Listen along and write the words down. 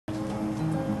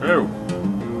Hello.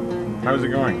 How's it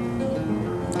going,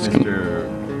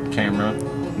 Mr. Camera?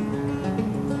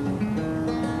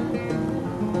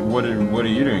 What are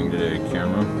you doing today,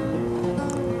 Camera?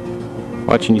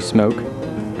 Watching you smoke.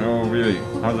 Oh, really?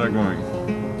 How's that going?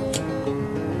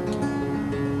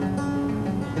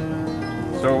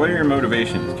 So, what are your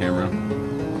motivations, Camera?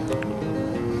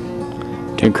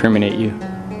 To incriminate you.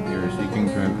 You're seeking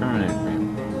to incriminate me.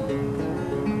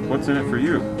 What's in it for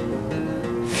you?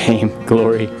 Fame,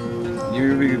 glory.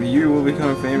 You will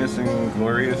become famous and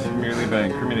glorious merely by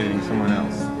incriminating someone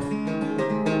else.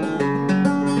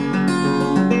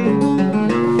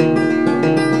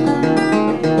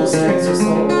 Those strings are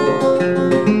so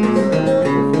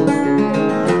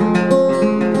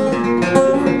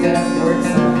for deaf word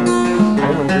songs. I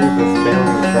don't agree with this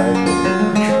family side.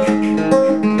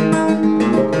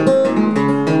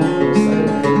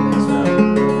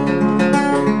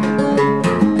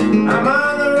 I'm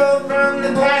on the road from the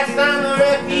past, I'm a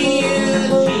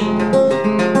refugee,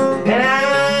 and I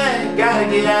gotta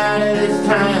get out of this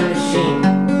time machine.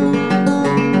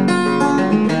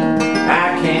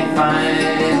 I can't find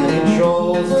the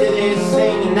controls to this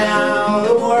thing, and now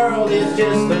the world is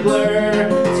just a blur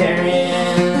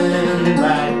tearing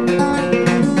by.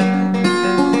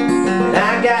 And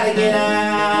I gotta get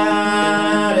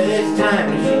out of this time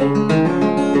machine.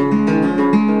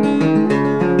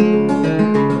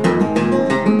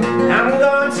 I'm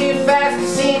going too fast to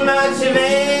see much of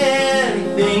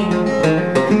anything,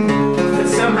 but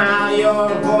somehow your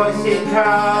voice it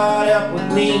caught up with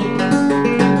me.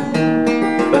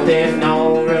 But there's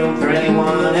no room for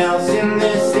anyone else in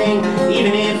this thing,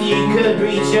 even if you could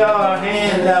reach your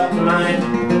hand up to mine.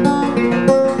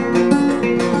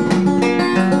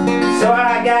 So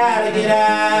I gotta get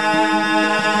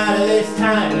out of this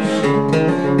time machine.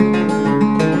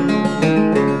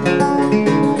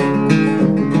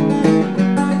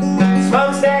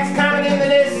 Smokestacks coming in the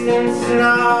distance, and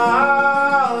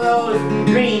all those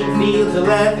green fields are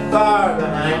left far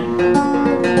behind.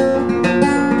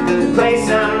 The place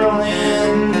I'm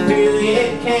rolling through,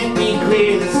 it can't be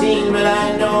clearly seen, but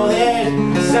I know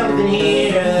there's something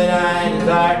here that I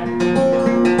desire.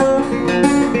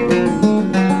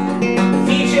 The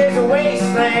future's a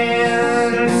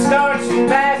wasteland, starts from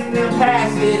past, and the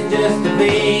past is just a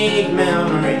vague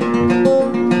memory.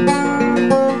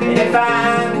 And if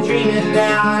I'm dreaming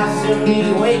now, I soon be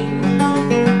awake.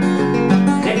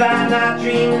 If I'm not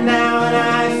dreaming now, and I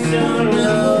soon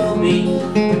will be.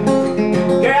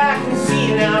 Girl, I can see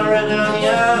you now running on the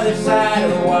other side of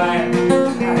the wire.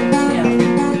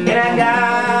 And I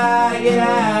gotta get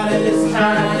out of this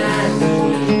time.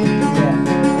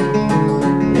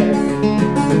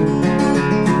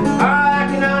 All I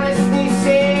can honestly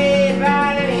say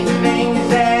about anything is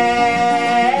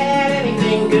that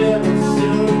anything good will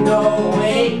soon go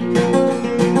away.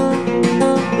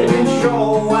 The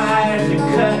control wires are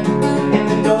cut and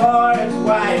the door is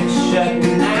wide shut,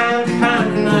 and I'm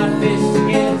pounding my fist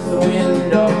against the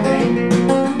window pane.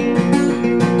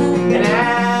 And I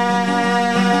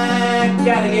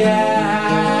gotta get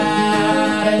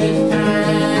out of this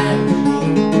time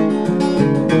machine.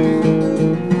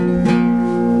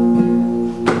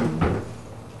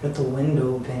 Got the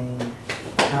window pane,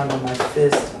 pounding my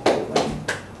fist.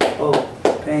 Oh,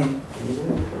 pain.